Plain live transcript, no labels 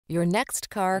Your next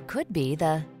car could be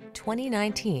the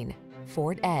 2019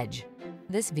 Ford Edge.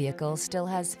 This vehicle still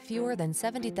has fewer than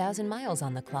 70,000 miles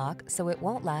on the clock, so it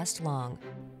won't last long.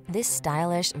 This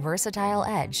stylish, versatile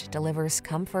Edge delivers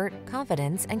comfort,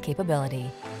 confidence, and capability.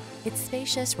 Its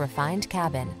spacious, refined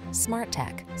cabin, smart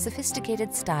tech,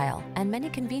 sophisticated style, and many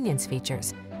convenience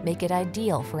features make it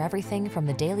ideal for everything from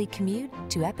the daily commute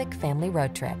to epic family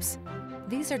road trips.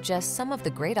 These are just some of the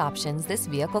great options this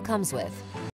vehicle comes with: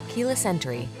 keyless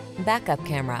entry, backup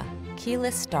camera,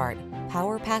 keyless start,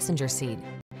 power passenger seat,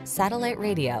 satellite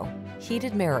radio,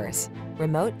 heated mirrors,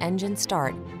 remote engine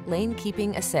start, lane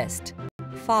keeping assist,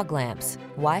 fog lamps,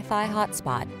 Wi-Fi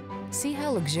hotspot. See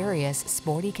how luxurious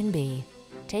sporty can be.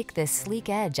 Take this sleek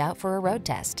Edge out for a road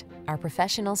test. Our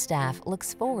professional staff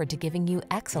looks forward to giving you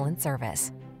excellent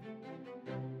service.